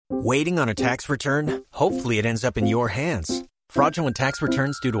Waiting on a tax return? Hopefully it ends up in your hands. Fraudulent tax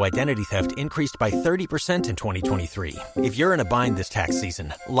returns due to identity theft increased by 30% in 2023. If you're in a bind this tax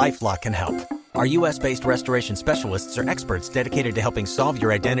season, LifeLock can help. Our U.S.-based restoration specialists are experts dedicated to helping solve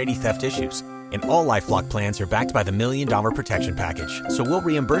your identity theft issues. And all LifeLock plans are backed by the $1 Million Protection Package. So we'll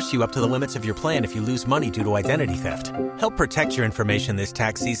reimburse you up to the limits of your plan if you lose money due to identity theft. Help protect your information this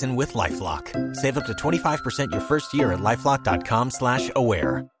tax season with LifeLock. Save up to 25% your first year at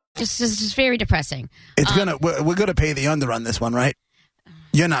LifeLock.com/aware. Just very depressing. It's we're gonna pay the under on this one, right?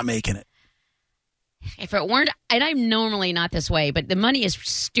 You're not making it. If it weren't, and I'm normally not this way, but the money is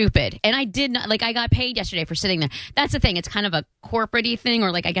stupid. And I did not, I got paid yesterday for sitting there. That's the thing. It's kind of a corporate-y thing,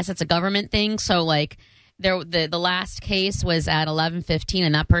 or I guess it's a government thing. So the last case was at 11:15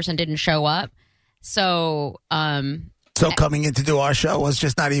 and that person didn't show up. So, coming in to do our show was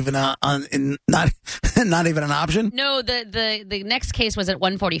just not even not even an option? No, the next case was at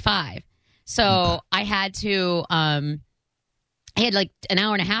 1:45. So I had to, I had an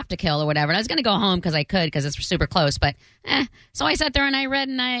hour and a half to kill or whatever. And I was going to go home because I could, because it's super close. But so I sat there and I read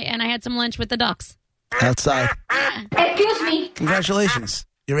and I had some lunch with the ducks outside. Excuse me. Congratulations.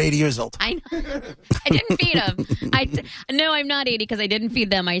 You're 80 years old. I know. I didn't feed them. No, I'm not 80 because I didn't feed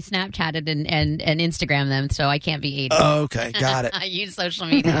them. I Snapchatted and Instagrammed them, so I can't be 80. Okay, got it. I use social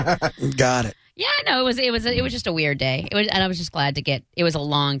media. Got it. Yeah, no, it was just a weird day. And I was just glad to get. It was a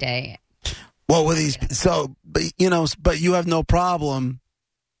long day. What were these? So, but you have no problem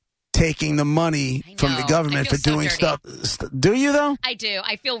taking the money from the government for doing stuff. Do you though? I do.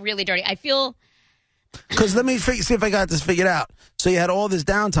 I feel really dirty. I feel. Because let me see if I got this figured out. So you had all this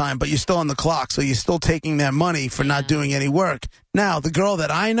downtime, but you're still on the clock. So you're still taking their money for not doing any work. Now, the girl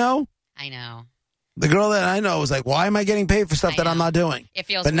that I know. The girl that I know was like, why am I getting paid for stuff that I'm not doing? It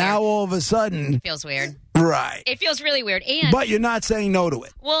feels But weird. now all of a sudden. It feels weird. Right. It feels really weird. But you're not saying no to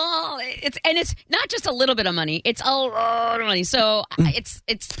it. Well, it's not just a little bit of money. It's a lot of money. So it's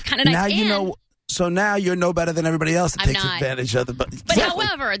kind of nice. Now you know. So now you're no better than everybody else that takes advantage of the. But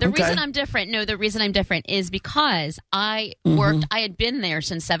however, the reason I'm different is because I worked. I had been there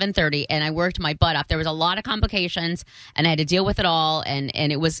since 7:30, and I worked my butt off. There was a lot of complications, and I had to deal with it all. And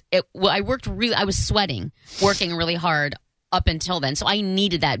I worked really. I was sweating, working really hard up until then. So I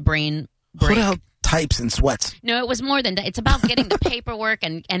needed that brain break. Who the hell types and sweats? No, it was more than that. It's about getting the paperwork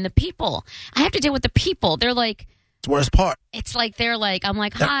and the people. I have to deal with the people. They're like. It's the worst part. It's like I'm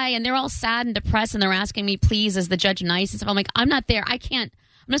like, hi, and they're all sad and depressed, and they're asking me, please, is the judge nice and stuff. I'm like, I'm not there. I'm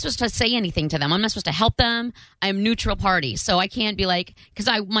not supposed to say anything to them. I'm not supposed to help them. I'm neutral party, so I can't be like, because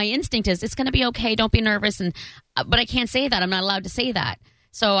my instinct is it's going to be okay. Don't be nervous, but I can't say that. I'm not allowed to say that.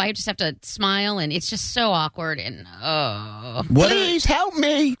 So I just have to smile, and it's just so awkward. And please help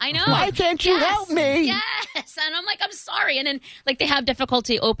me. I know. Why can't you help me? Yes, and I'm like, I'm sorry. And then they have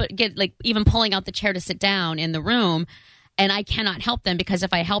difficulty even pulling out the chair to sit down in the room. And I cannot help them because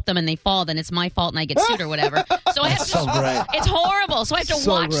if I help them and they fall, then it's my fault and I get sued or whatever. So I have to. It's horrible. So I have to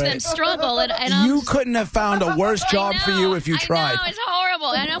watch them struggle. And you couldn't have found a worse job for you if you tried. I know, it's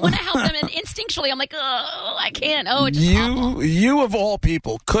horrible. And I want to help them, and instinctually I'm like, oh, I can't. Oh, it's just awful. You of all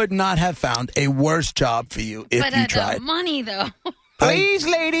people could not have found a worse job for you if you tried. The money though. Please,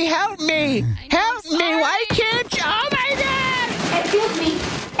 lady, help me. Help me. Why can't you? Oh my God! Excuse me.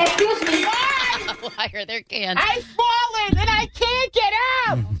 Liar, there can. I've fallen and I can't get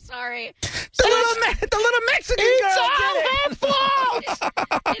out. I'm sorry. The little Mexican girl. It's all her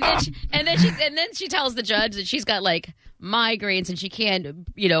fault. and then she tells the judge that she's got migraines and she can't,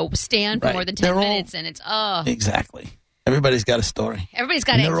 stand for more than 10 minutes, and it's exactly. Everybody's got a story. Everybody's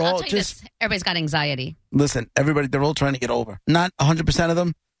got everybody's got anxiety. Listen, they're all trying to get over. Not 100% of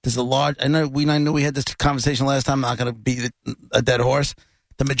them. There's a large. I know we had this conversation last time. I'm not going to beat a dead horse.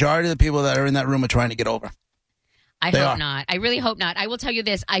 The majority of the people that are in that room are trying to get over. I hope not. I really hope not. I will tell you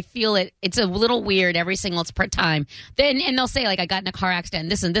this. I feel it. It's a little weird every single time. And they'll say, I got in a car accident,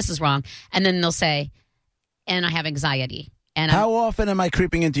 this and this is wrong. And then they'll say, and I have anxiety. And how often am I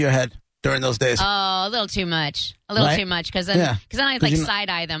creeping into your head during those days? Oh, a little too much. Too much. Because then I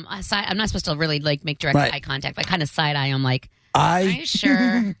side-eye them. I'm not supposed to really make direct eye contact. I kind of side-eye them are you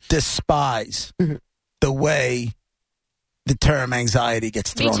sure? Despise the way the term anxiety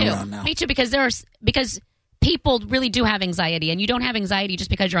gets thrown around now. Me too, because people really do have anxiety, and you don't have anxiety just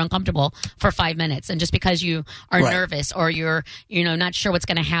because you're uncomfortable for 5 minutes, and just because you are nervous or you're not sure what's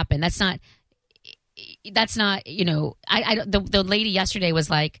going to happen. That's not. The lady yesterday was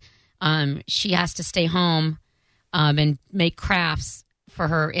like, she has to stay home, and make crafts for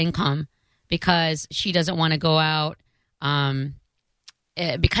her income because she doesn't want to go out,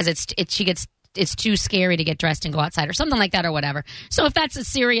 because she gets it's too scary to get dressed and go outside or something like that or whatever. So if that's a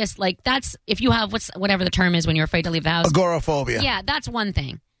serious, like that's, if you have whatever the term is when you're afraid to leave the house. Agoraphobia. Yeah, that's one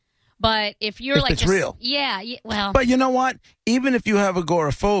thing. But if you're it's real. Yeah, well. But you know what? Even if you have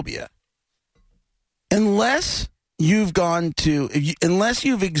agoraphobia, unless you've unless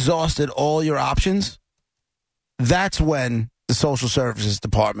you've exhausted all your options, that's when the social services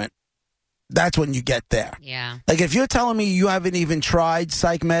department, that's when you get there. Yeah. Like if you're telling me you haven't even tried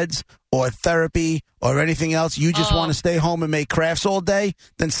psych meds or therapy or anything else, you just want to stay home and make crafts all day,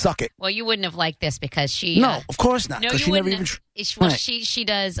 then suck it. Well, you wouldn't have liked this because she... No, of course not. No, you she wouldn't never even... Well, she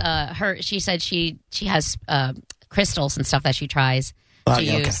does... She said she has crystals and stuff that she tries to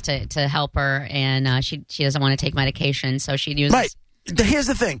use to help her, and she doesn't want to take medication, so she uses... Right. Here's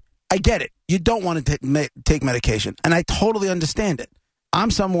the thing. I get it. You don't want to take medication, and I totally understand it. I'm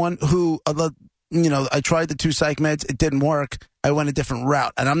someone who, I tried the 2 psych meds. It didn't work. I went a different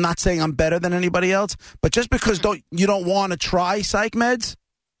route. And I'm not saying I'm better than anybody else, but just because you don't want to try psych meds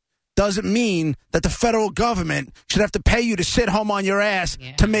doesn't mean that the federal government should have to pay you to sit home on your ass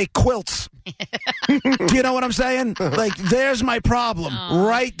to make quilts. Do you know what I'm saying? Like, there's my problem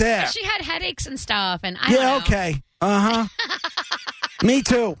right there. She had headaches and stuff, and I don't know. Okay. Uh-huh. Me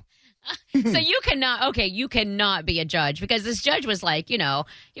too. So you cannot be a judge because this judge was like, he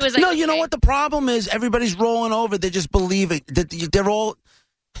was like, no, you know what the problem is? Everybody's rolling over. They just believe it. They're all,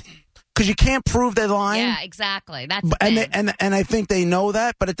 because you can't prove they're lying. Yeah, exactly. That's and I think they know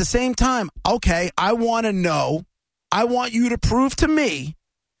that. But at the same time, okay, I want to know. I want you to prove to me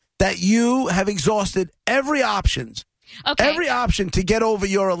that you have exhausted every option to get over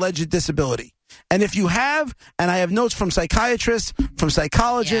your alleged disability. And if you have, and I have notes from psychiatrists, from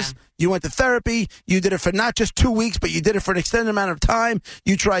psychologists, you went to therapy, you did it for not just 2 weeks, but you did it for an extended amount of time.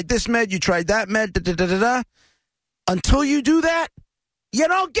 You tried this med, you tried that med, Until you do that, you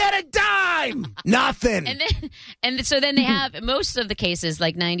don't get a dime. Nothing. And so then they have, most of the cases,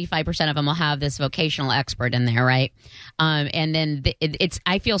 like 95% of them will have this vocational expert in there, right? And then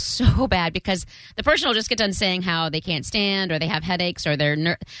I feel so bad because the person will just get done saying how they can't stand or they have headaches or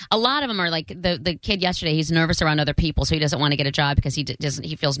a lot of them are like the kid yesterday, he's nervous around other people, so he doesn't want to get a job because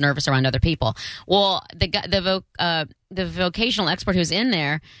he feels nervous around other people. Well, the vocational expert who's in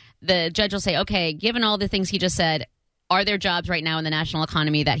there, the judge will say, okay, given all the things he just said, are there jobs right now in the national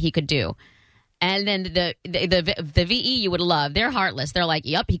economy that he could do? And then the VE you would love. They're heartless. They're like,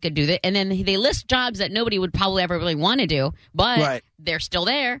 yep, he could do that. And then they list jobs that nobody would probably ever really want to do, but they're still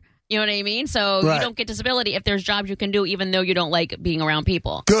there. You know what I mean? So you don't get disability if there's jobs you can do, even though you don't like being around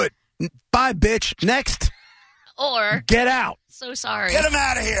people. Good. Bye, bitch. Next. Or get out. So sorry. Get him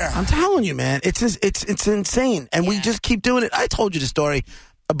out of here. I'm telling you, man. It's insane. And we just keep doing it. I told you the story.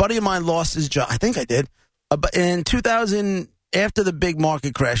 A buddy of mine lost his job. I think I did. But in 2000, after the big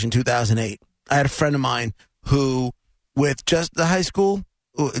market crash in 2008, I had a friend of mine who, with just a high school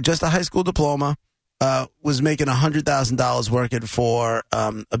diploma, was making $100,000 working for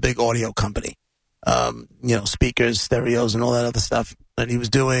a big audio company. Speakers, stereos, and all that other stuff. And he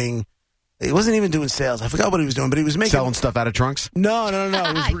wasn't even doing sales. I forgot what he was doing, but he was selling stuff out of trunks. No.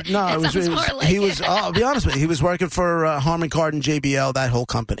 I'll be honest with you. He was working for Harman Kardon, JBL, that whole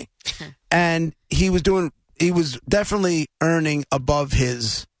company, and he was definitely earning above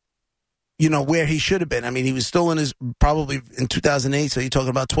his, where he should have been. I mean, he was still probably in 2008, so you're talking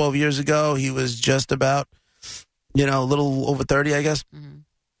about 12 years ago. He was just about, a little over 30, I guess. Mm-hmm.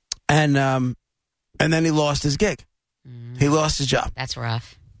 And then he lost his gig. Mm-hmm. He lost his job. That's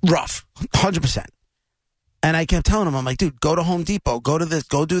rough. 100%. And I kept telling him, I'm like, dude, go to Home Depot, go to this,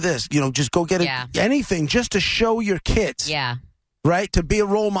 go do this, just go get anything just to show your kids. Yeah. Right? To be a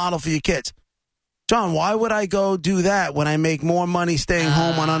role model for your kids. John, why would I go do that when I make more money staying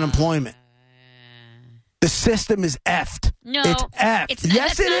home on unemployment? The system is effed. No. It's effed.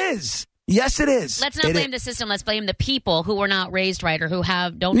 Yes, it is. Yes, it is. Let's not blame the system. Let's blame the people who were not raised right or who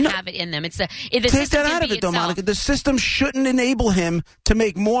don't have it in them. It's the take system that out of it, though, Monica. The system shouldn't enable him to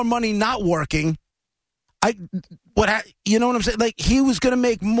make more money not working. You know what I'm saying? Like, he was going to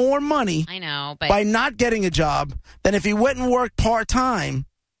make more money. I know, but by not getting a job than if he went and worked part-time.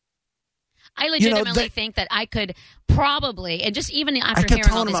 I legitimately think that I could probably, and just even after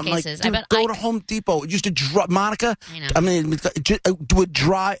hearing all these cases, I bet go to Home Depot. It used to drive Monica. I know. I mean, it would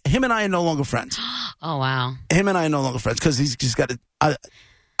drive. Him and I are no longer friends. Oh wow. Him and I are no longer friends because he's just got I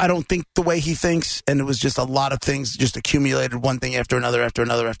don't think the way he thinks, and it was just a lot of things just accumulated, one thing after another, after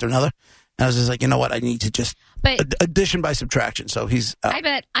another, after another. And I was just like, you know what? I need to just But addition by subtraction. So he's. I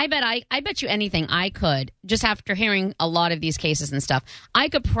bet you anything I could, just after hearing a lot of these cases and stuff, I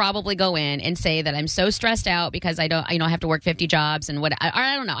could probably go in and say that I'm so stressed out because I don't, I have to work 50 jobs and what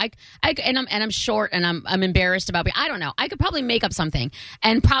I don't know. I'm short and I'm embarrassed about me. I don't know. I could probably make up something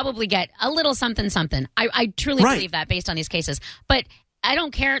and probably get a little something. I truly believe that based on these cases. But I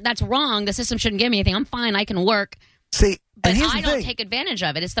don't care. That's wrong. The system shouldn't give me anything. I'm fine. I can work. See, but I don't take advantage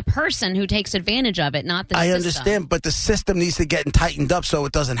of it. It's the person who takes advantage of it, not the system. I understand, but the system needs to get tightened up so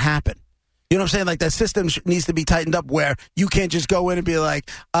it doesn't happen. You know what I'm saying? Like, that system needs to be tightened up where you can't just go in and be like,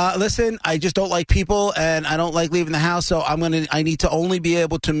 listen, I just don't like people and I don't like leaving the house, so I need to only be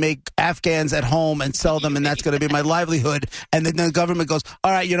able to make Afghans at home and sell them, and that's going to be my livelihood. And then the government goes,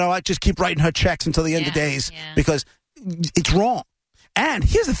 all right, you know what? Just keep writing her checks until the end of days because it's wrong. And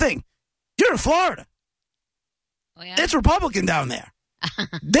here's the thing. You're in Florida. Oh, yeah? It's Republican down there.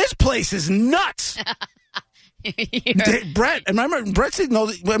 This place is nuts. Brett, and remember, Brett said,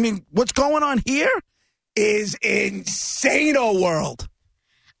 no, I mean, what's going on here is insane-o world.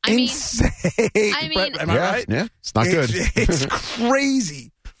 Insane. Brett, am I right? Yeah, it's not good. It's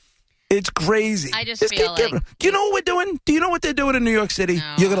crazy. It's crazy. I just feel like... Do you know what we're doing? Do you know what they're doing in New York City?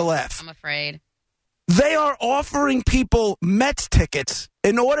 No, you're going to laugh. I'm afraid. They are offering people Mets tickets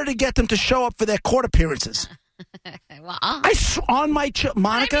in order to get them to show up for their court appearances. Well, on my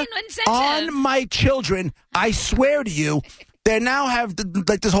Monica, on my children, I swear to you, they now have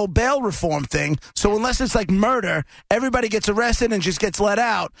this whole bail reform thing. So unless it's like murder, everybody gets arrested and just gets let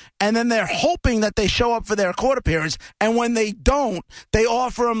out. And then they're hoping that they show up for their court appearance. And when they don't, they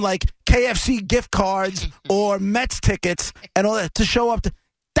offer them like KFC gift cards or Mets tickets and all that to show up.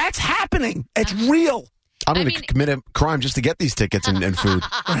 That's happening. It's real. I'm going to commit a crime just to get these tickets and food.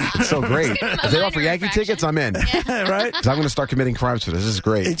 It's so great. If they offer Yankee tickets, I'm in. Yeah. Right? Because I'm going to start committing crimes for this. This is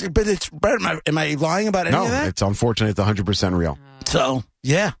great. Am I lying about any of that? No, it's unfortunate. It's 100% real. So,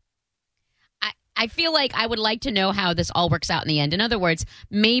 yeah. I feel like I would like to know how this all works out in the end. In other words,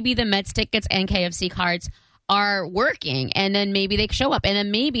 maybe the Mets tickets and KFC cards are working, and then maybe they show up, and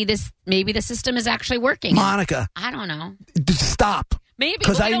then maybe the system is actually working. Monica. I don't know. Stop. Maybe,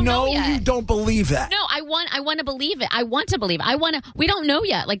 because I know you don't believe that. No, I want to believe it. I want to believe it. We don't know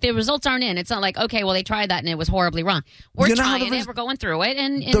yet. Like, the results aren't in. It's not like, okay, well, they tried that and it was horribly wrong. We're trying it. We're going through it,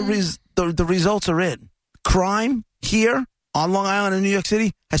 and the results are in. Crime here on Long Island in New York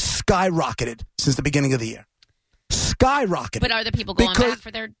City has skyrocketed since the beginning of the year. Skyrocketed. But are the people going back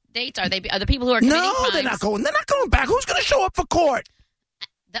for their dates? Are the people who are committing crimes? No, they're not going. They're not going back. Who's going to show up for court?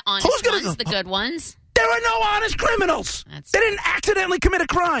 The honest ones, the good ones. There are no honest criminals. They didn't accidentally commit a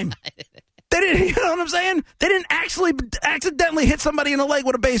crime. They didn't. You know what I'm saying? They didn't actually accidentally hit somebody in the leg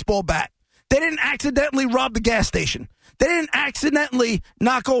with a baseball bat. They didn't accidentally rob the gas station. They didn't accidentally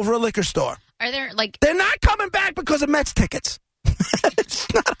knock over a liquor store. Are there They're not coming back because of Mets tickets.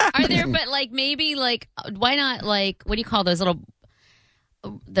 It's not happening. Are there? But maybe why not what do you call those little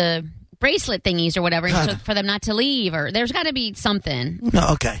the bracelet thingies or whatever for them not to leave? Or there's got to be something. No,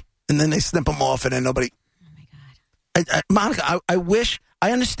 okay. And then they snip them off, and then nobody. Oh my God, Monica, I wish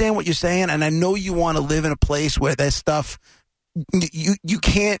I understand what you're saying, and I know you want to live in a place where there's stuff. You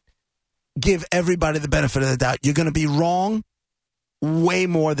can't give everybody the benefit of the doubt. You're going to be wrong way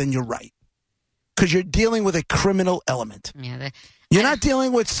more than you're right because you're dealing with a criminal element. Yeah, you're not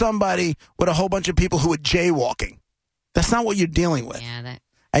dealing with somebody with a whole bunch of people who are jaywalking. That's not what you're dealing with. Yeah,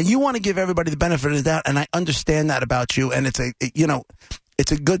 and you want to give everybody the benefit of the doubt, and I understand that about you, and it's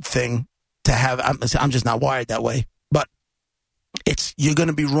a good thing to have. I'm just not wired that way. But you're going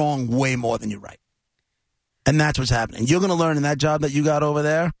to be wrong way more than you're right. And that's what's happening. You're going to learn in that job that you got over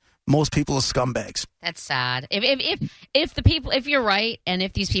there, most people are scumbags. That's sad. If you're right, and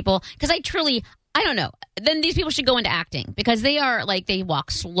if these people, because I don't know, then these people should go into acting because they are they walk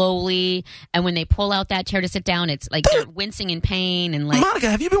slowly, and when they pull out that chair to sit down, it's like they're wincing in pain and Monica,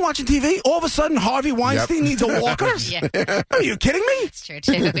 have you been watching TV? All of a sudden, Harvey Weinstein needs a walker? Yeah. Are you kidding me? That's true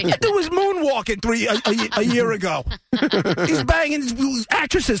too. Yeah. That dude was moonwalking a year ago. He's banging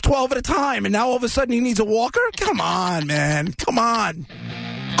actresses 12 at a time, and now all of a sudden he needs a walker? Come on, man. Come on.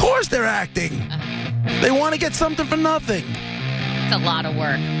 Of course they're acting. They want to get something for nothing. It's a lot of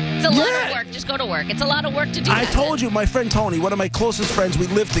work. It's a lot of work. Just go to work. It's a lot of work to do I told you, my friend Tony, one of my closest friends, we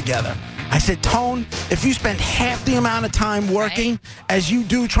live together. I said, Tone, if you spent half the amount of time working as you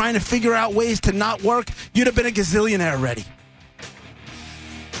do trying to figure out ways to not work, you'd have been a gazillionaire already.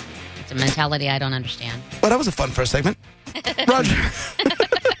 It's a mentality I don't understand. Well, that was a fun first segment. Roger.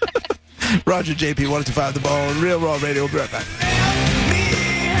 Roger, JP, 102.5 The Bone, Real Raw Radio. We'll be right back.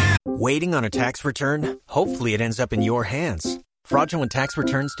 Waiting on a tax return? Hopefully it ends up in your hands. Fraudulent tax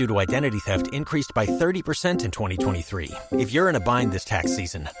returns due to identity theft increased by 30% in 2023. If you're in a bind this tax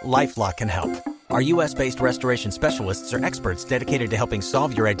season, LifeLock can help. Our U.S.-based restoration specialists are experts dedicated to helping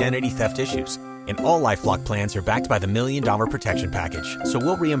solve your identity theft issues. And all LifeLock plans are backed by the $1 Million Protection Package. So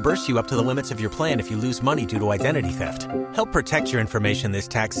we'll reimburse you up to the limits of your plan if you lose money due to identity theft. Help protect your information this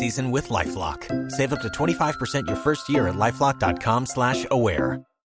tax season with LifeLock. Save up to 25% your first year at LifeLock.com/aware.